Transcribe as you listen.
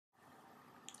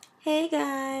Hey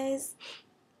guys,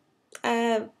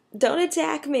 don't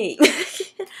attack me.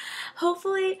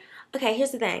 Hopefully, okay, here's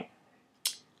the thing.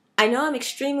 I know I'm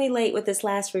extremely late with this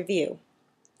last review.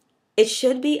 It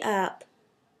should be up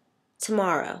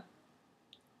tomorrow.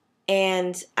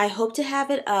 And I hope to have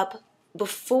it up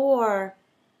before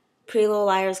Pretty Little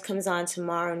Liars comes on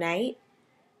tomorrow night.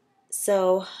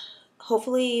 So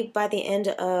hopefully by the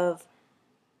time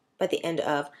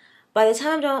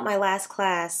I'm done with my last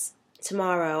class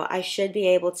tomorrow, I should be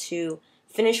able to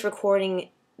finish recording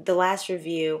the last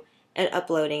review and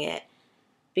uploading it.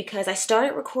 Because I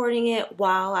started recording it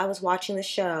while I was watching the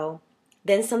show,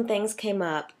 then some things came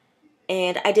up,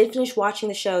 and I did finish watching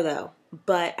the show though,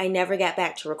 but I never got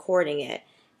back to recording it.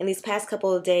 And these past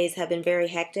couple of days have been very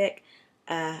hectic.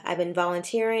 I've been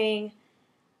volunteering.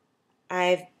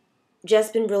 I've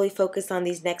just been really focused on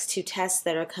these next two tests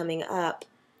that are coming up.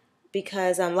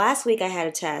 Because last week I had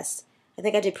a test. I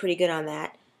think I did pretty good on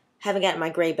that. Haven't gotten my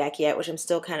grade back yet, which I'm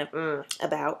still kind of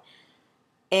about.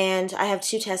 And I have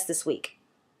two tests this week.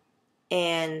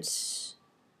 And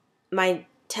my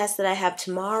test that I have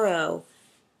tomorrow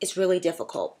is really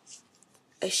difficult.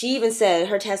 She even said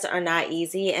her tests are not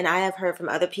easy, and I have heard from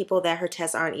other people that her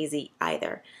tests aren't easy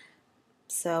either.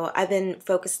 So I've been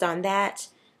focused on that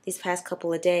these past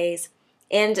couple of days.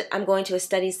 And I'm going to a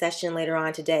study session later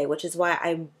on today, which is why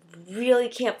I really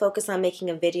can't focus on making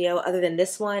a video other than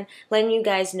this one, letting you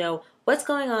guys know what's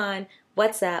going on,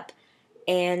 what's up,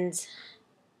 and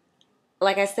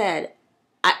like I said,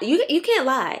 you can't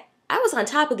lie. I was on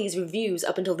top of these reviews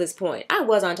up until this point. I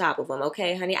was on top of them,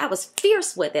 okay, honey? I was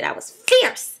fierce with it. I was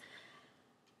fierce.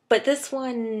 But this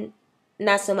one,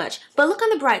 not so much. But look on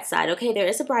the bright side, okay? There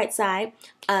is a bright side.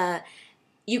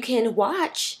 You can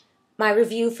watch my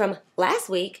review from last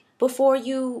week before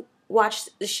you watch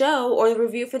the show or the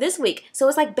review for this week. So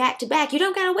it's like back to back. You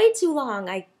don't gotta wait too long,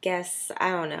 I guess.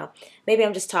 I don't know. Maybe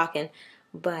I'm just talking.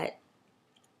 But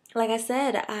like I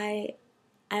said, I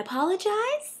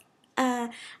apologize. I'm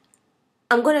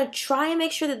going to try and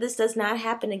make sure that this does not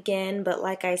happen again. But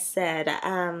like I said,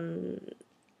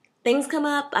 things come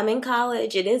up. I'm in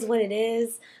college. It is what it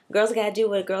is. Girls got to do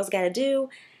what girls got to do.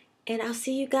 And I'll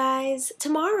see you guys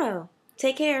tomorrow.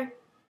 Take care.